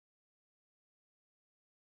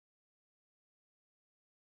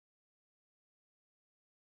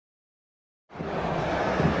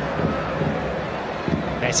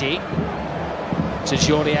Messi to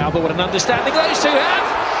Jordi Alba. What an understanding those two have,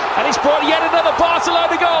 and he's brought yet another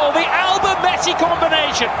Barcelona goal. The Alba-Messi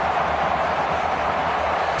combination.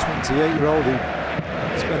 28-year-old who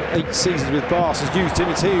spent 8 seasons with Barca's youth team.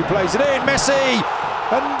 It's he who plays it in. Messi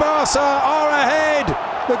and Barca are ahead.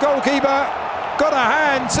 The goalkeeper got a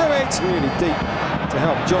hand to it. Really deep to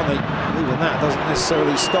help Johnny. Even that doesn't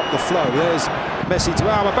necessarily stop the flow. There's Messi to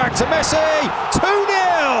Alba, back to Messi.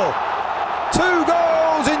 2-0. 2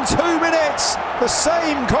 goals in 2 minutes. The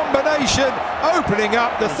same combination opening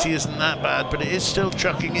up the. It isn't that bad, but it is still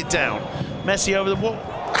chucking it down. Messi over the wall.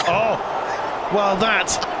 Oh, well,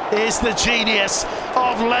 that is the genius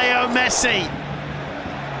of Leo Messi.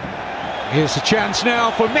 Here's a chance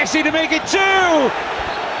now for Messi to make it 2.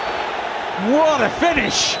 What a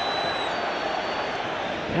finish!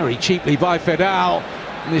 Very cheaply by Fedal.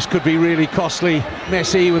 This could be really costly.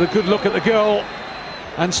 Messi with a good look at the goal.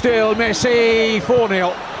 And still Messi,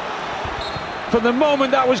 4-0. From the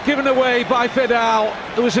moment that was given away by Fedal,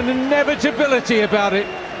 there was an inevitability about it.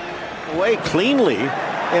 Away cleanly,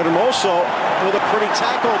 and Hermoso with a pretty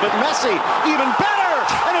tackle, but Messi even better,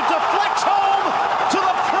 and it deflects home to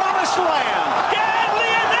the promised land. Get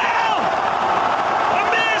Lionel!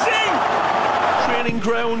 Amazing! Training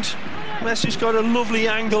ground. Messi's got a lovely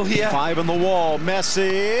angle here. 5 on the wall,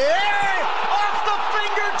 Messi off the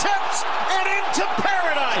fingertips and into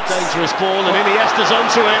paradise. A dangerous ball, and Iniesta's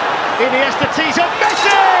onto it. Iniesta tees up Messi!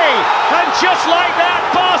 And just like that,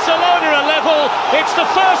 Barcelona are level. It's the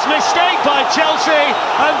first mistake by Chelsea,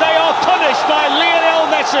 and they are punished by Lionel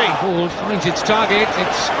Messi. Ball finds its target.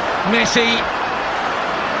 It's Messi.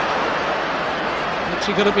 What's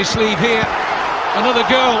he got up his sleeve here? Another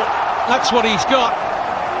goal. That's what he's got.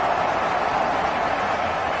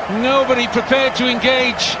 Nobody prepared to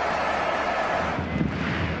engage.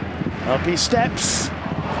 Up he steps,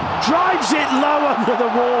 drives it low under the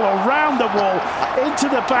wall, around the wall, into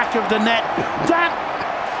the back of the net. That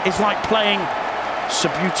is like playing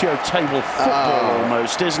Subbuteo table football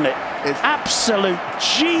almost, isn't it? It's absolute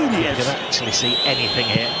genius. You can actually see anything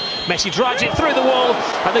here. Messi drives it through the wall,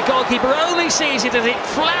 and the goalkeeper only sees it as it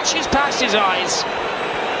flashes past his eyes.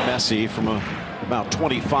 Messi from about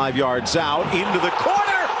 25 yards out into the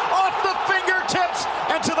corner, off the fingertips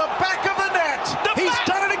and to the back of the net. He's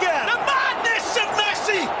done it again. The madness of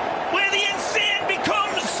Messi, where the insane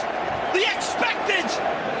becomes the expected.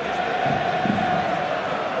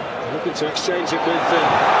 Looking to exchange it with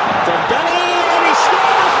Dembele, and he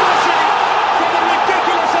scores Messi from a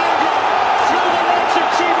ridiculous angle through the legs of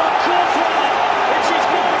Thibaut Courtois. It's his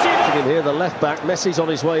 19th. In here, the left back, Messi's on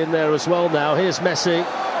his way in there as well now. Here's Messi,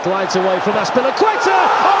 glides away from Aspilicueta.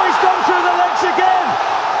 Oh, he's gone through the legs again.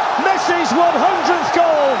 Messi's 100th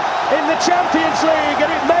goal in the Champions League,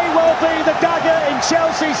 and it may well be the dagger in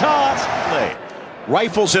Chelsea's heart.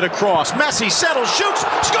 Rifles it across. Messi settles, shoots,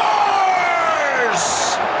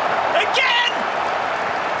 scores! Again!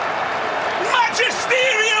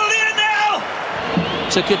 Magisterial Lionel!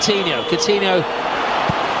 To Coutinho. Coutinho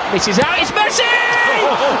misses out. It's Messi!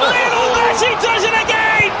 Lionel Messi does it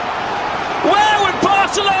again! Where would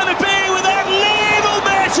Barcelona be without Lionel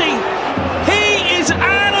Messi? He is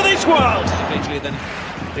out of this world. Individually, then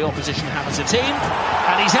the opposition have as a team,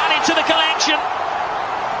 and he's added to the collection.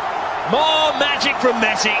 More magic from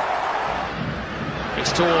Messi. It's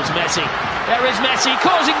towards Messi. There is Messi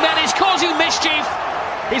causing menace, causing mischief.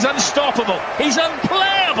 He's unstoppable. He's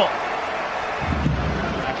unplayable.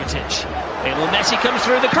 Rakitic. Lionel Messi comes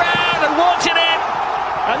through the crowd and walks it in.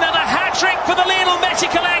 Another hat-trick for the Lionel Messi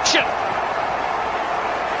collection.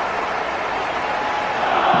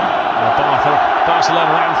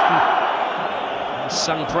 Barcelona anthem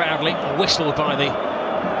sung proudly, whistled by the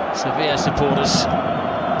Sevilla supporters.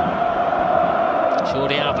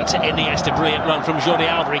 Jordi Alba to Iniesta, brilliant run from Jordi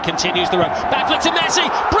Alba, he continues the run, back flick to Messi,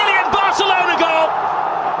 brilliant Barcelona goal!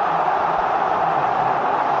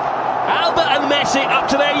 Alba and Messi up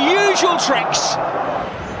to their usual tricks.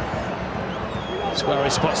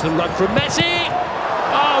 Suarez spots the run from Messi.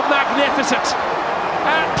 Oh, magnificent!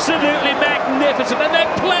 Absolutely magnificent, and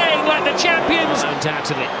they're playing like the champions.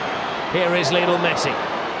 Undoubtedly. Here is Lionel Messi.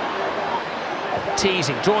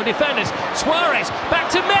 Teasing, drawing defenders. Suarez, back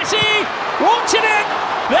to Messi. Walks it in.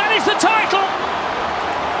 That is the title.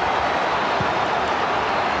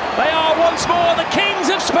 They are once more the kings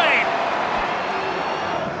of Spain.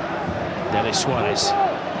 Denis Suarez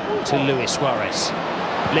to Luis Suarez.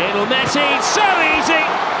 Lionel Messi, so easy.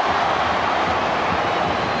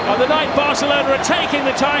 On the night Barcelona are taking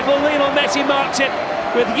the title, Lionel Messi marks it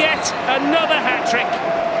with yet another hat-trick.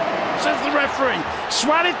 Says the referee.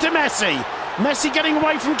 Suarez to Messi. Messi getting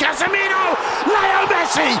away from Casemiro. Leo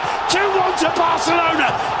Messi, 2-1 to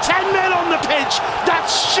Barcelona, 10-0 on the pitch.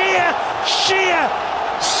 That's sheer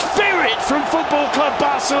spirit from Football Club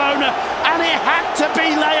Barcelona, and it had to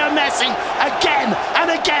be Leo Messi again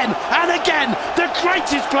and again and again. The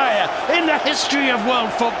greatest player in the history of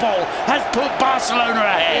world football has put Barcelona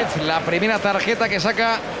ahead. La primera tarjeta que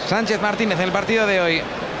saca Sánchez Martínez en el partido de hoy.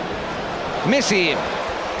 Messi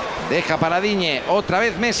deja para Digne, otra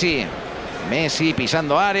vez Messi. Messi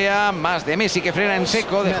pisando área, más de Messi que frena en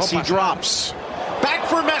seco. Messi drops. Back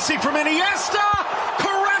for Messi from Iniesta.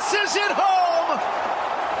 Caresses it home.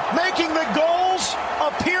 Making the goals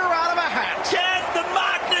appear out of a hat. Again, the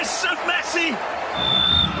madness of Messi.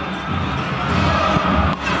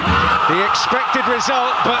 The expected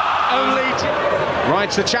result, but only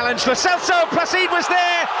rides the challenge. Lo Celso, Placide was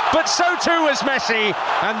there, but so too was Messi,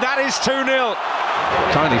 and that is 2-0.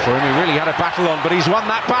 Tiny for him, he really had a battle on, but he's won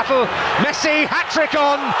that battle. Messi, hat-trick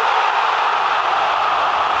on.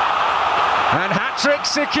 And hat-trick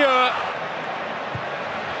secure.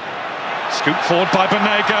 Scooped forward by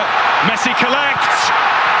Banega. Messi collects.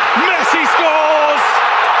 Messi scores!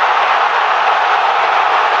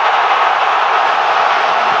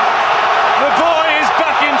 The boy is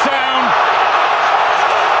back in town.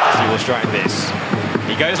 He will strike this.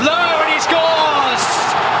 He goes low and he scores!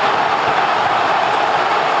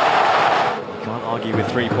 You can't argue with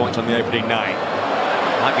 3 points on the opening night.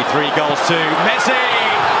 Might be 3 goals too. Messi!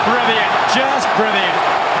 Brilliant, just brilliant.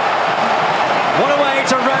 What a way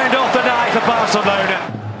to round off the night for Barcelona.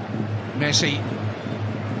 Messi.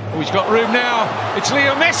 Oh, he's got room now. It's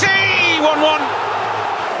Leo Messi! 1-1.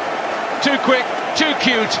 Too quick, too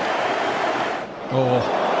cute. Oh,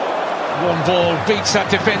 one ball beats that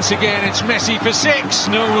defence again. It's Messi for 6.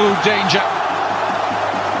 No danger.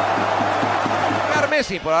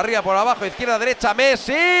 Messi por arriba, por abajo, izquierda, derecha,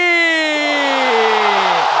 Messi.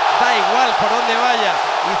 Da igual por donde vaya.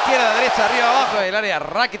 Izquierda, derecha, arriba, abajo. El área,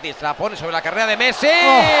 Rakitic la pone sobre la carrera de Messi.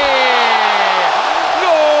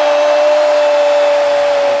 ¡Gol!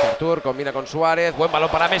 Artur combina con Suárez. Buen balón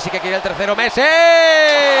para Messi que quiere el tercero. Messi.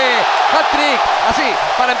 Hat-trick. Así,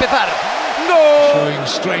 para empezar. ¡Gol! Showing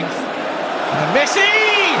strength. And Messi!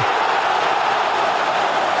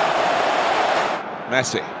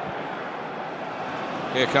 Messi.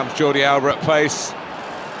 Here comes Jordi Alba at pace.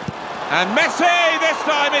 And Messi, this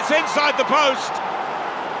time it's inside the post.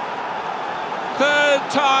 Third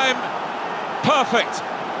time, perfect.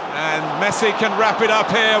 And Messi can wrap it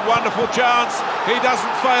up here. Wonderful chance. He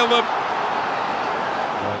doesn't fail them.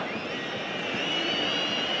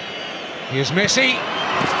 Here's Messi.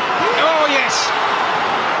 Oh, yes.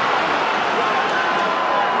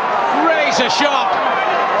 Razor sharp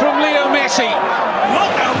from Leo Messi.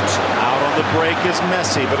 Not out. Out on the break is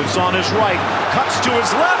Messi, but it's on his right. Cuts to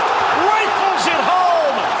his left. Rifles it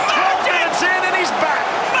home. 12 minutes in and he's back.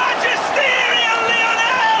 Magisterial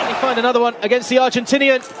Lionel! He find another one against the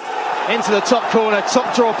Argentinian. Into the top corner,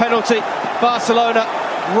 top draw penalty. Barcelona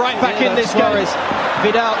right back in this game.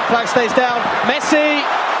 Vidal, flag stays down. Messi.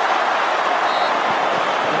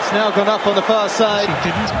 It's now gone up on the far side. He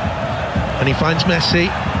didn't. And he finds Messi.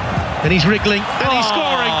 And he's wriggling. And he's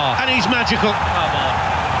scoring. And he's magical.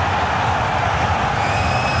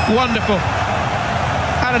 Wonderful.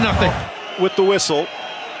 Out of nothing. With the whistle.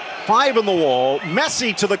 5 in the wall.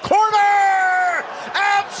 Messi to the corner.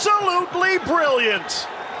 Absolutely brilliant.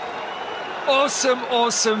 Awesome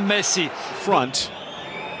Messi. Front.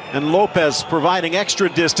 And Lopez providing extra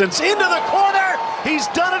distance into the corner. He's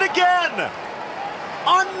done it again.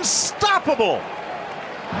 Unstoppable.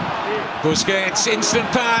 Busquets, instant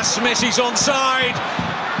pass. Messi's onside.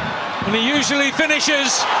 And he usually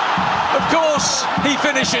finishes. Of course, he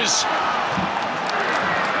finishes.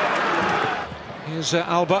 Here's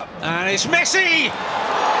Alba, and it's Messi!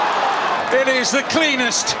 It is the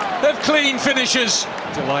cleanest of clean finishes.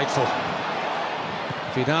 Delightful.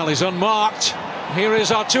 Vidal is unmarked. Here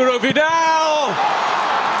is Arturo Vidal!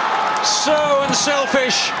 So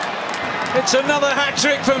unselfish. It's another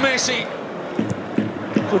hat-trick for Messi.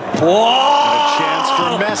 Good ball! A chance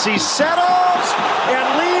for Messi. Settles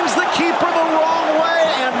and leans the keeper the wrong way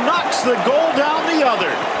and knocks the goal down the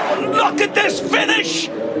other. Look at this finish!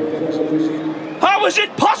 How is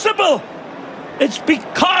it possible? It's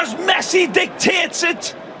because Messi dictates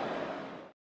it.